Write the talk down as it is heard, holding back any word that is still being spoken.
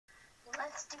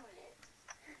Let's do it.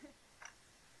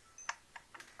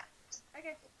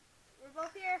 Okay, we're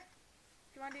both here.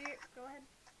 Do you want to do it? Go ahead.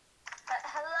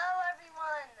 Hello,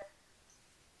 everyone.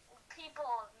 People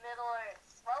of Middle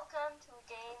Earth. Welcome to a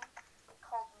game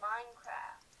called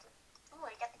Minecraft. Ooh,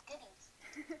 I got the goodies.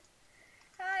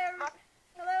 Hello,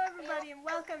 everybody, and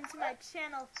welcome to my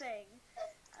channel thing.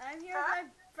 I'm here with my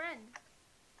friend.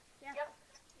 Yeah. Yep.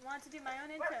 I want to do my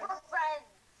own intro. We're friends.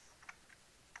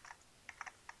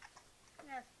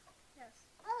 Yes. Yes.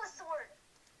 Ooh, a sword.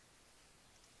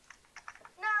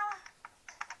 Now.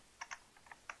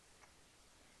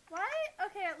 Why?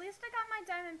 Okay, at least I got my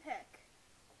diamond pick.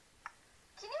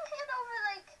 Can you hand over,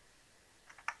 like,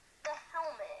 the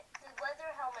helmet, the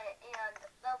leather helmet, and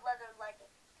the leather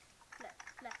leggings?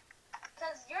 No.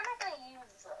 Because you're not going to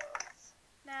use those.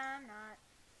 Nah, I'm not.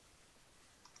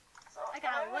 So I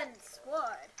got a wooden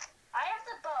sword. I have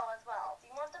the bow as well. Do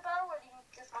you want the bow, or do you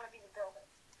just want to be the builder?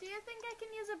 Do you think I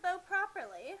can use a bow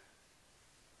properly?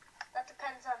 That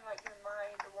depends on what your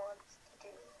mind wants to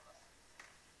do.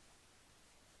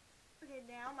 Okay,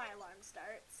 now my alarm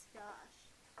starts. Gosh.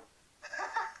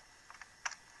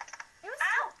 It was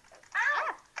Ow!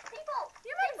 Ow! People!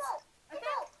 Humans!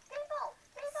 People! People!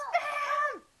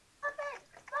 Spam! Muffin!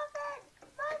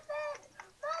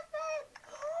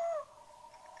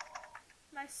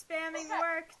 My spamming Okay.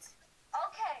 worked.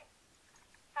 Okay.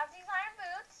 Have these iron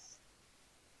boots.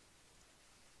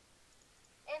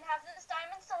 And have this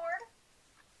diamond sword.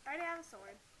 I already have a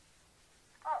sword.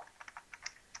 Oh.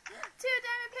 2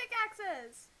 diamond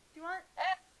pickaxes! Do you want?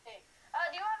 Hey.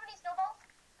 Do you have any snowballs?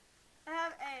 I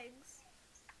have eggs.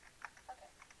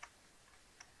 Okay.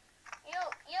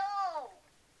 You're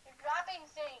dropping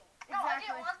things. No, I Exactly.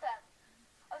 didn't want them.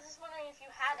 I was just wondering if you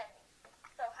had any.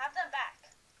 So have them back.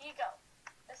 Here you go.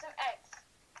 There's some eggs.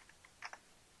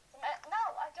 No,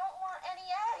 I don't want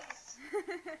any eggs.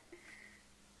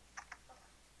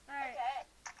 Alright, Okay.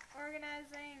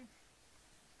 organizing.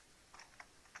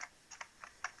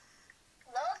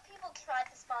 Those people tried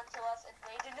to sponsor us and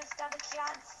they didn't stand a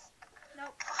chance.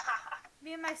 Nope.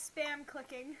 Me and my spam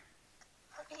clicking.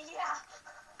 Yeah.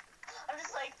 I'm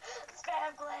just like,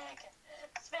 spam click.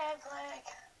 Spam click.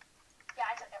 Yeah,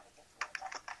 I took everything from the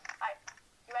time. Alright,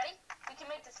 you ready? We can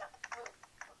make this jump. Move.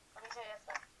 Let me show you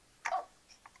this. Oh!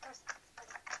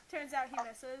 Turns out he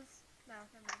misses. No,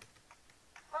 never mind.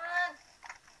 Come on.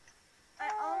 I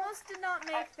almost did not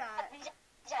make that.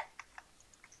 Jen.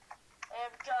 There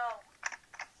we go.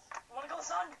 You wanna go,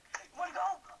 son? You wanna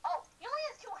go? Oh, he only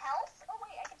has 2 health? Oh,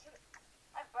 wait, I can shoot it.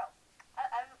 I have bro. I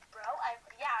have a bro? I have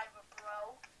a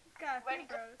bro. God, Ready,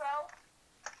 bros. bro?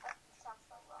 That sounds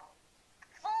so wrong.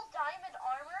 Full diamond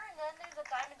armor, and then there's a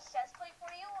diamond chest plate for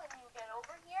you when you get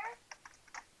over here.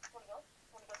 Wanna go?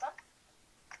 Wanna go, son?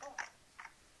 Ooh.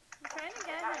 I'm trying to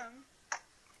get him.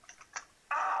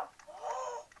 Ow!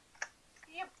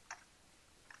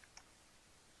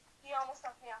 He almost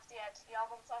knocked me off the edge. He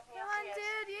almost knocked me Come off on, the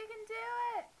edge. dude, you can do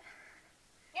it.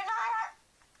 You're not!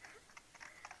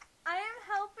 I am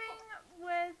helping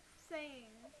with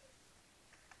saying.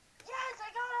 Yes, I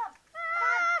got him!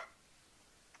 Ah!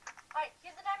 Alright,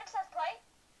 here's the diamond chest plate.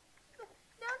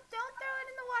 No, don't throw it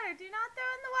in the water. Do not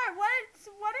throw it in the water.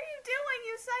 What are you doing,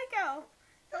 you psycho?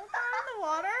 Don't throw it in the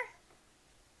water.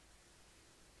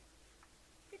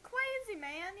 You're crazy,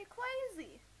 man. You're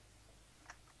crazy.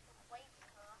 Wait,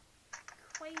 huh?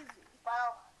 Crazy.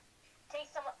 Well, take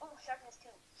some. Ooh, sharpness 2.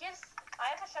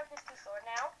 I have a sharpness 2 sword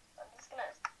now. So I'm just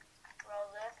gonna throw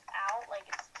this out like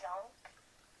it's junk.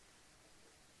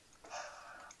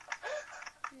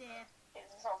 Yeah. This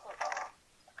is also wrong.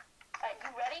 Alright, you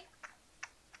ready?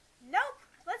 Nope.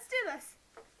 Let's do this.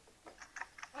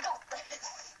 We got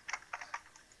this.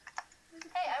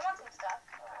 Hey, I want some stuff.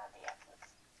 The X's.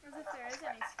 As if there is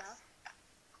any stuff.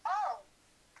 Oh!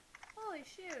 Holy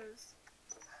shoes.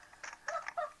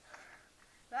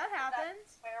 That happened.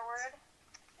 That's a swear word.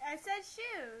 I said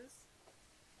shoes.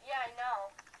 Yeah, I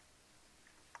know.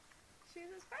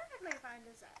 Shoes is perfectly fine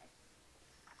to say.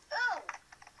 Ooh!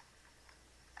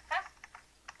 Huh?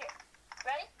 Here.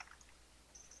 Ready?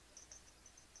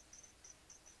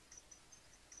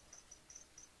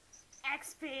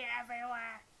 XP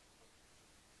everywhere.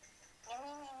 Yum,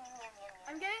 yum, yum, yum, yum, yum.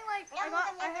 I'm getting like Yum,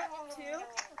 I yum, have yum, yum, 2. yum, yum,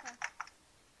 yum. Okay.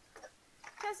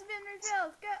 Chest has been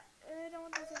refilled. Go. I don't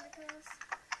want those in the class.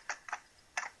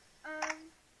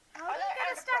 How do you get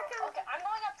a stack of? Okay, I'm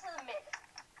going up to the mid.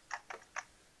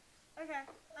 Okay,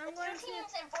 I'm It's going 2 to.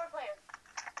 teams and 4 players.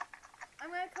 I'm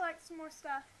gonna collect some more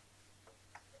stuff.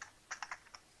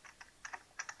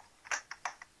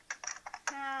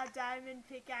 Ah, diamond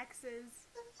pickaxes.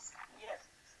 Yes.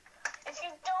 If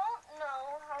you don't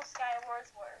know how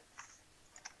Skywars works,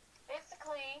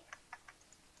 basically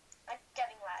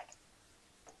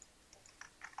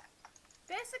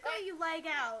way you leg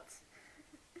out.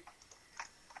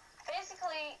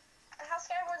 Basically, how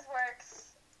Skywars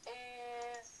works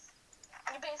is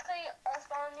you basically all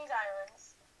spawn on these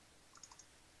islands,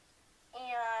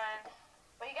 and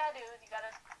what you gotta do is you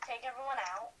gotta take everyone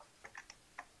out.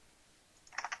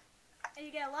 And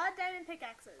you get a lot of diamond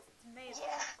pickaxes. It's amazing.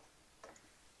 Yeah.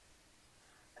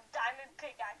 Diamond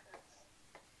pickaxes.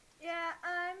 Yeah,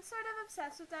 I'm sort of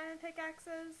obsessed with diamond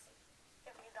pickaxes.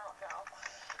 If you don't know.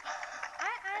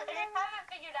 I If you haven't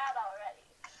figured out already.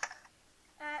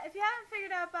 If you haven't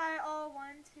figured out by all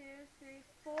 1, 2, 3,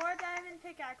 4 diamond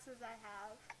pickaxes I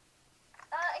have.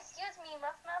 Excuse me,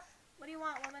 Muff Muff. What do you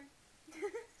want, woman?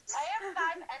 I have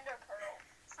 5 ender pearls.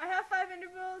 I have 5 ender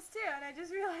pearls too, and I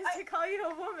just realized to call you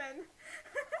a woman.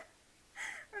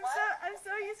 I'm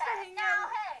so used to hanging out.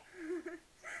 Hey.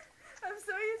 I'm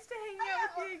so used to hanging out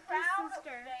with your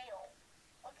sister. Male.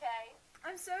 Okay.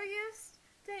 I'm so used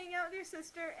to hanging out with your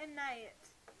sister at night.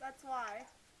 That's why.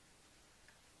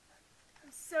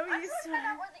 I'm so used to it.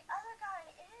 Where the other guy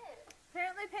is.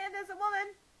 Apparently Panda's a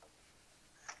woman.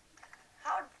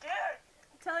 How dare you?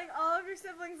 I'm telling all of your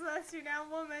siblings this, you're now a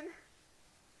woman.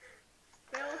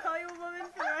 They will call you a woman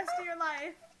for the rest of your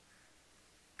life.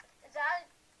 Is that...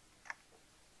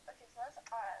 Okay, so that's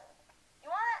our island. You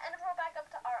want to ender pearl back up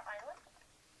to our island?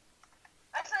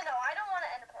 Actually, no, I don't want to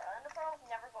ender pearl. Ender pearls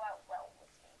never go out well with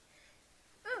me.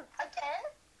 Ooh. Again?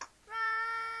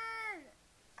 Run!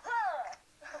 Huh.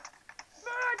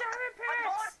 More diamond I'm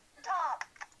going picks! to the top.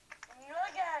 You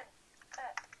again.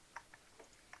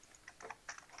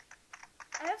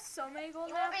 I have so many golden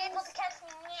You won't be able apples. to catch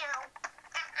me now.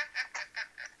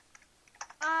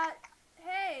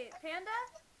 Hey, Panda?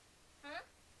 Hmm?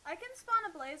 I can spawn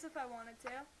a blaze if I wanted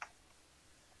to.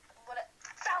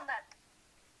 Found them.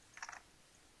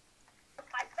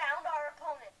 I found our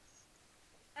opponents.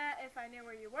 If I knew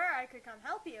where you were, I could come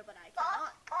help you, but I Not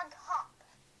cannot. on top.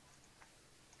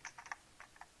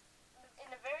 In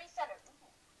the very center.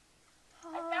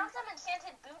 I found some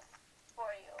enchanted boots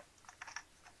for you.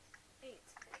 8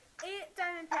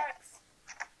 diamond picks.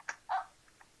 Oh,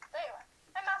 there you are.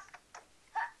 Hey, Mouse.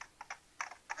 Huh.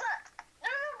 Huh. No,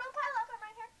 don't pile up. I'm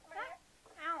right here. I'm right here.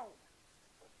 Ow.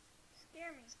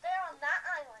 Scare me. They're on that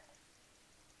island.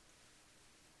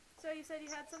 So you said you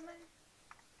had something?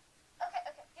 Okay.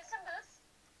 Get some boots.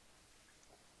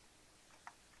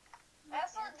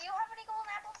 Do you have any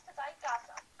golden apples? Because I got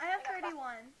some. I have I got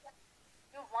 31.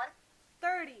 You have one?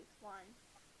 31.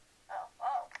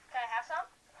 Oh. Can I have some?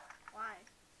 Why?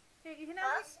 Here, you can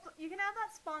have you can have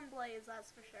that spawn blaze, that's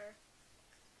for sure.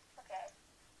 Okay.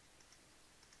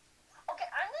 Okay,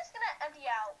 I'm just gonna empty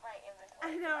out my inventory.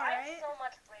 I know, I right? have so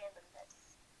much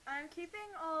randomness. I'm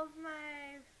keeping all of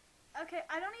my... Okay,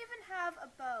 I don't even have a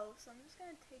bow, so I'm just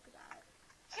gonna take that.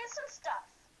 Here's some stuff.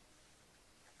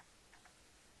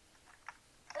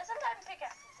 There's some diamond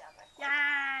pickaxes down there.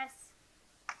 Yes!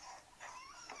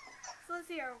 So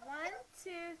let's see here. 1,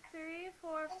 2, 3,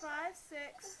 4, 5,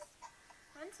 6.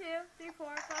 1, 2, 3,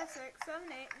 4, 5, 6, 7,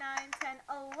 8, 9, 10,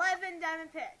 11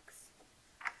 diamond picks.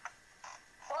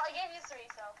 Well, I gave you 3,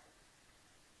 so.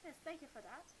 Yes, thank you for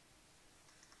that.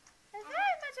 It's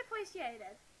very much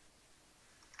appreciated.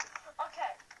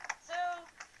 Okay, so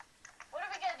what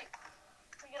are we gonna do?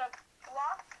 We're gonna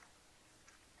block.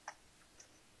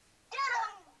 Get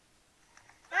him!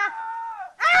 Ah!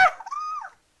 Ah!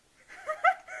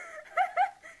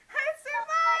 I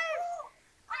survived!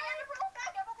 I had to roll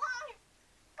back. I'm alive.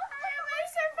 I am a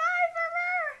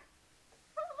survivor!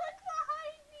 Look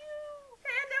behind you.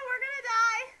 Panda, we're gonna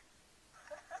die.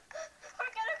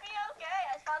 We're gonna be okay.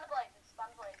 I spawned a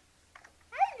blaze.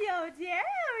 Hello dear,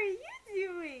 how are you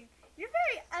doing? You're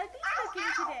very ugly looking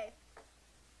today.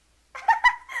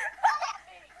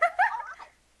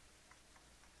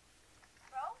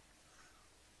 Bro?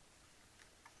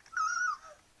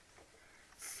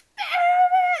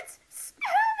 Spam it!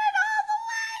 Spam it all the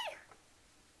way!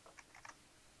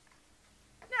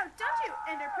 No, don't you,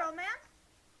 Ender Pearl Man.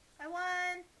 I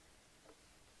won.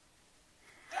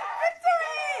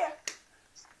 Victory!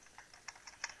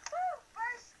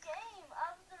 First game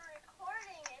of the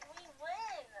recording and we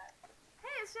win.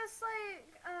 Hey, it's just like,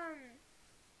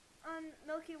 on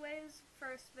Milky Way's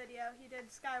first video, he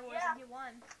did Skywars and he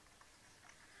won.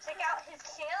 Check out his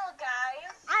channel,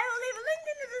 guys. I will leave a link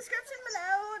in the description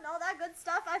below and all that good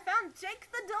stuff. I found Jake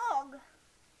the dog.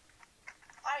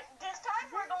 Alright, this time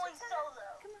we're going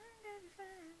solo. Come on, baby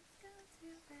friends, go to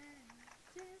bed.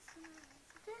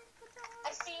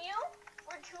 I see you.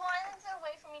 We're 2 islands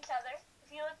away from each other.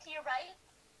 If you look to your right.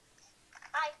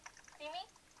 Hi. See me?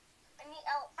 I'm the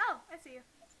elf. Oh, I see you.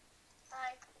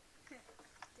 Hi.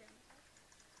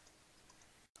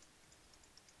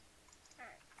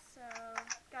 Alright,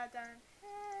 got a diamond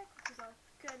pick, which is all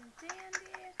good and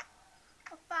dandy.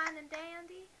 All fine and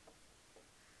dandy.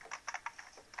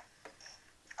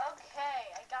 Okay,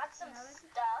 I got some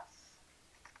stuff.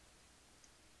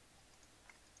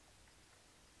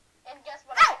 And guess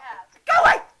what I have? Go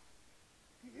away!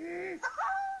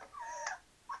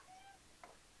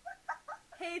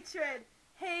 Hatred,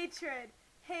 hatred,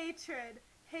 hatred,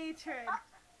 hatred. I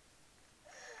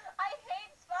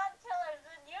hate spawn killers,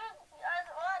 and you are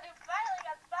the one who finally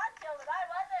got spawn killed, and I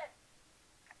wasn't.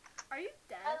 Are you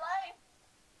dead? I lied.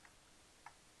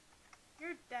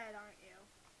 You're dead, aren't you?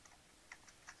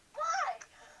 Why?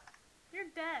 You're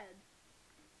dead.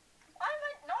 No,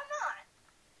 I'm not.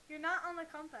 You're not on the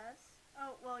compass.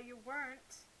 Oh, well, you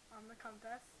weren't on the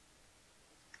compass.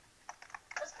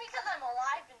 That's because I'm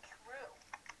alive and true.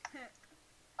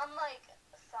 Unlike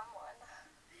someone.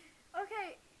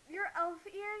 Okay, your elf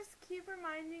ears keep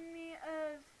reminding me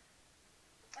of,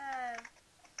 I'm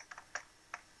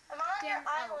on your damn elf.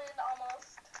 island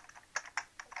almost.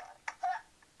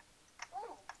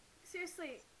 Ooh.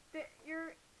 Seriously,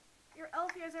 your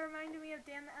elf ears are reminding me of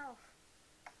Dan the Elf.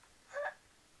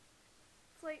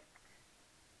 It's like,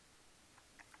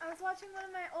 I was watching one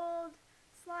of my old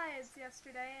slides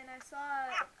yesterday, and I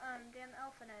saw Dan the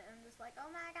Elf in it, and I'm just like,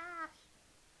 oh my gosh.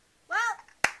 Well,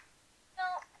 No.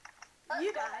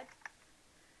 you died.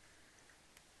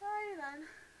 Alrighty then.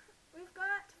 We've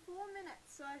got 4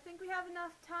 minutes, so I think we have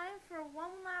enough time for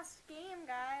one last game,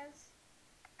 guys.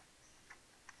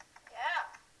 Yeah.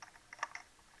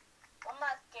 One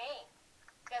last game.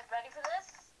 You guys ready for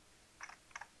this?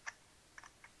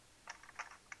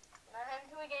 Wanna head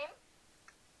into a game?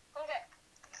 Okay.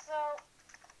 So,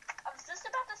 I was just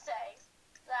about to say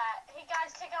that, hey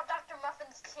guys, check out Dr.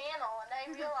 Muffin's channel, and I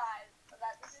realized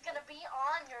that this is gonna be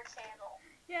on your channel.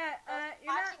 Yeah,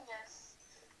 you're watching not... this,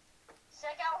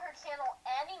 check out her channel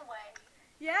anyway.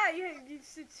 Yeah, you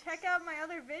should check out my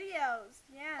other videos.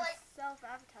 Yeah, Like,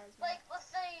 self-advertisement. Like, let's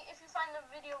say if you find a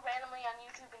video randomly on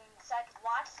YouTube and you decide to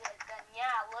watch it, then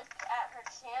yeah, look at her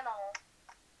channel.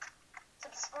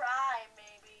 Subscribe,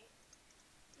 maybe.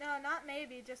 No, not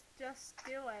maybe. Just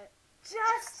do it.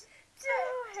 Just do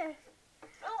it.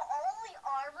 Feel all the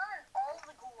armor and all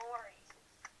the glory.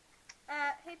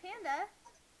 Hey Panda.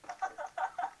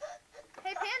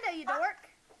 Hey Panda, you dork.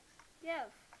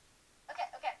 Give. Okay.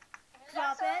 Give me the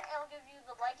Drop dark it. sword, and I'll give you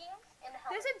the leggings and the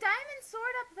helmet. There's a diamond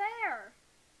sword up there.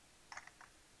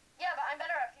 Yeah, but I'm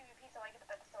better at PvP, so I get the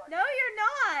better sword. No, you're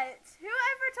not.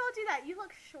 Whoever told you that? You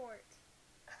look short.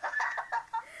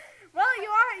 Well,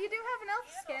 you do have an elf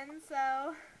skin,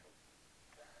 so.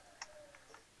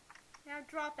 Now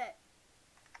drop it.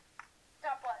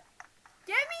 Drop what?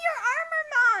 Give me your armor,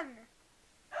 man!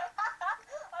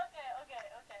 Okay.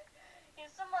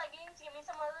 Here's some leggings. Give me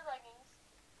some other leggings.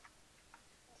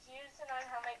 Here's an iron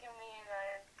helmet. Give me an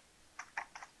iron.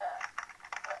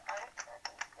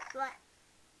 What?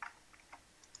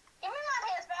 Give me my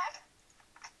hands back.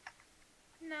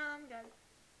 No, I'm good.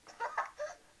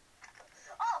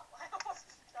 Oh, I almost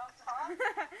jumped off.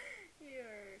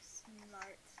 You're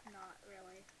smart. Not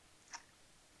really.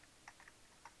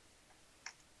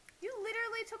 You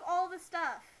literally took all the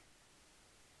stuff.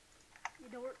 You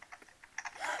dork.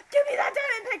 Give me that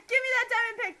diamond pick! Give me that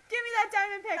diamond pick! Give me that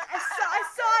diamond pick! I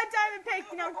saw a diamond pick!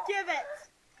 Now give it!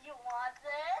 You want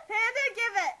it? Panda,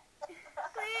 give it!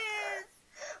 Please!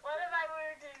 What if I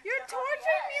were to You're jump off the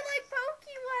torturing me edge? like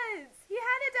Pokey was! He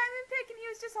had a diamond pick and he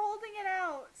was just holding it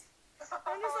out.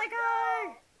 I'm just like, no.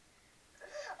 oh.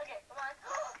 Okay, come on.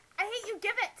 I hate you,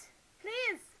 give it!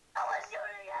 Please! I want you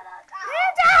to get it.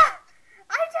 Panda!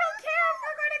 I don't care if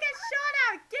we're going to get shot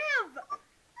at! Give!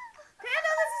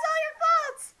 Panda, this is all your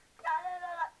fault! No.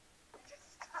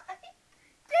 Just die.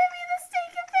 Give me the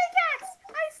stinking pickaxe!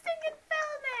 I stinking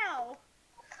fell now!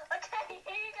 Okay,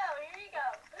 here you go.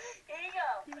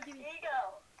 Gimme. Here you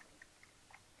go.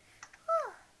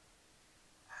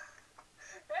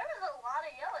 There was a lot of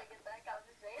yelling in that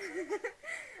conversation.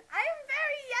 I'm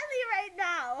very yelly right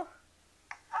now!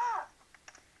 Ah!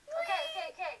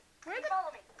 Okay. Where You the follow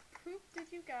me. poop did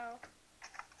you go?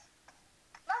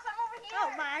 Muff, I'm over here. Oh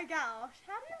my gosh.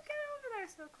 How did you get over there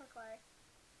so quickly?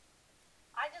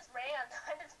 I just ran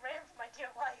for my dear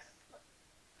life.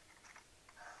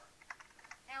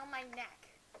 Ow, my neck.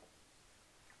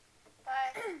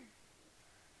 Bye.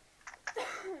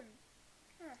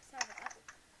 Sorry about that.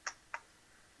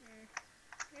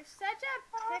 You're such a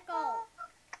pickle.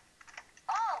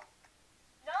 Oh!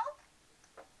 Nope.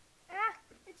 Ah,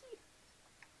 itchy.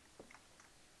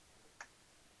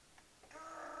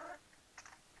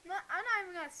 No, I'm not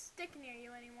even gonna stick near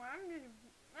you anymore. I'm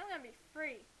gonna be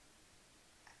free.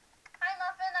 Hi,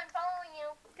 Muffin. I'm following you.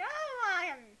 Go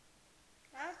on.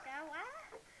 Go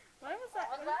what? What was that?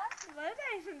 What was that? What did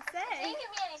I even You say? didn't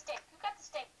give me any steak. You got the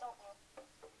steak, don't you?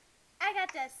 I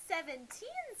got the 17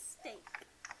 steak.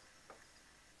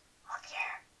 Look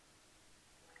here.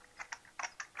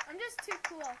 I'm just too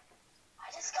cool. I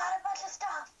just got a bunch of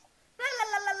stuff.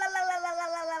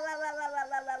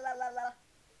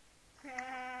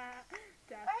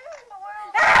 Death. Where in the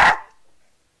world Ah!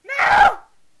 No!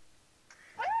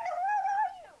 Where in the world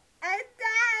are you? I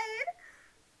died.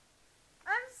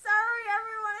 I'm sorry,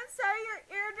 everyone. I'm sorry your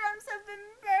eardrums have been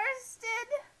bursted.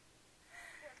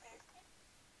 You're thirsty?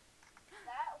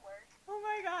 That worked. Oh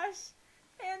my gosh.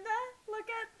 Panda, look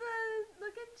at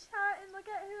chat and look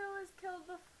at who was killed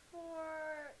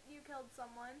before you killed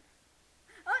someone.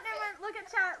 Oh, never mind. Look at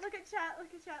chat. Look at chat.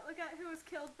 Look at chat. Look at who was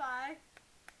killed by.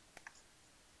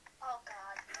 Oh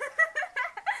God.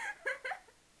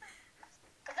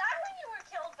 Is that who you were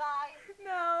killed by?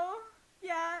 No.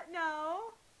 Yeah,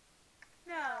 no.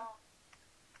 No.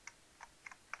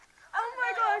 Oh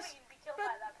my gosh. You'd be killed But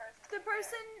by that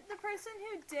person. the person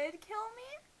who did kill me,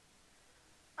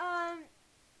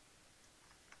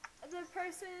 the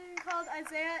person called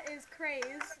Isaiah is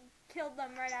crazed, killed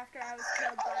them right after I was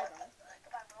killed by them.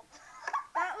 Goodbye, Mom.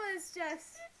 That was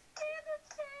just,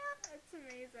 that's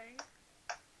amazing.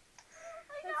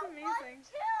 That's amazing.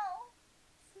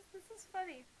 This is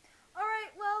funny.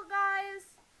 Alright, well guys,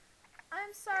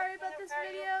 I'm sorry, but this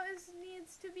video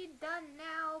needs to be done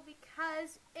now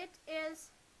because it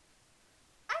is,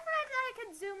 I forgot that I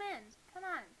could zoom in. Come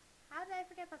on. How did I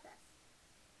forget about this?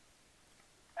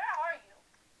 Where are you?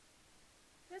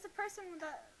 There's a person with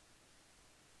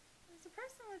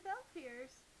elf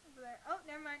ears over there. Oh,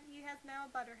 never mind. He has now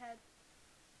a butterhead.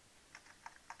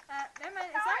 Never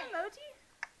mind. Is that an emoji?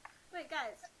 Wait,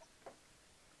 guys.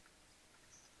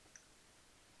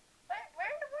 Where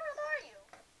in the world are you?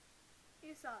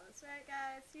 You saw this, right,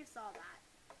 guys? You saw that.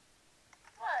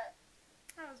 What?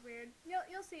 That was weird.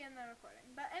 You'll see in the recording.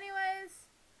 But anyways,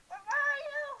 Where are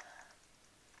you?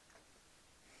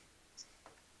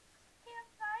 Can't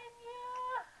find you.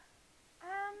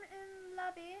 I'm in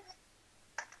lobby.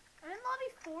 I'm in lobby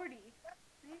 40.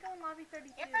 I need to go in lobby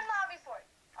 32. You're in lobby 40.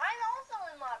 I'm also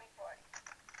in lobby 40.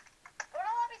 Go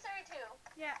to lobby 32.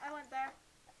 Yeah, I went there.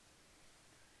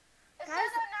 It Guys-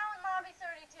 says I'm now in lobby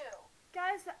 32.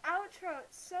 Guys, the outro,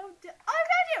 it's so oh, I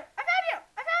found you! I found you!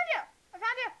 I found you! I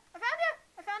found you! I found you!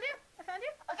 I found you! I found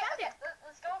you! I Okay, found you!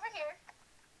 let's go over here.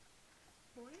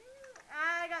 Boing.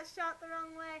 I got shot the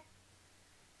wrong way.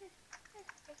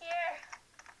 Here.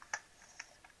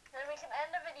 Then we can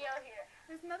end the video here.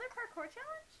 There's another parkour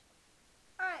challenge?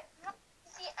 Alright,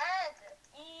 It's the end.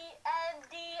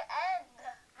 E-N-D end.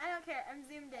 I don't care. I'm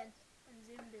zoomed in.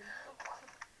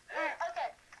 Alright. Okay.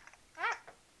 Ah!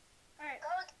 Alright. Go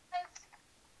guys.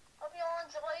 Hope you all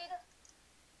enjoyed.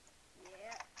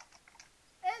 Yeah.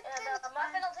 And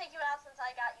Muffin will take you out since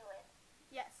I got you in.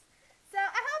 Yes. So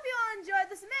I hope you all enjoyed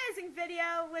this amazing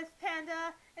video with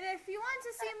Panda. And if you want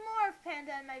to see more of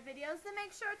Panda in my videos, then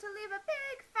make sure to leave a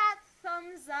big fat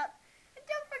thumbs up. And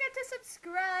don't forget to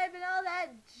subscribe and all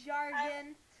that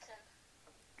jargon.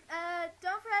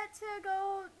 Don't forget to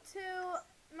go to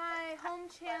my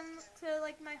home channel, to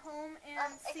like my home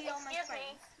and see all my excuse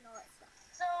friends me. and all that stuff.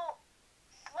 So,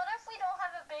 what if we don't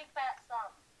have a big fat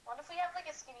thumb? What if we have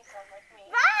like a skinny thumb like me?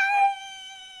 Bye!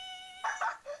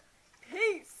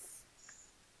 Peace!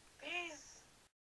 Peace.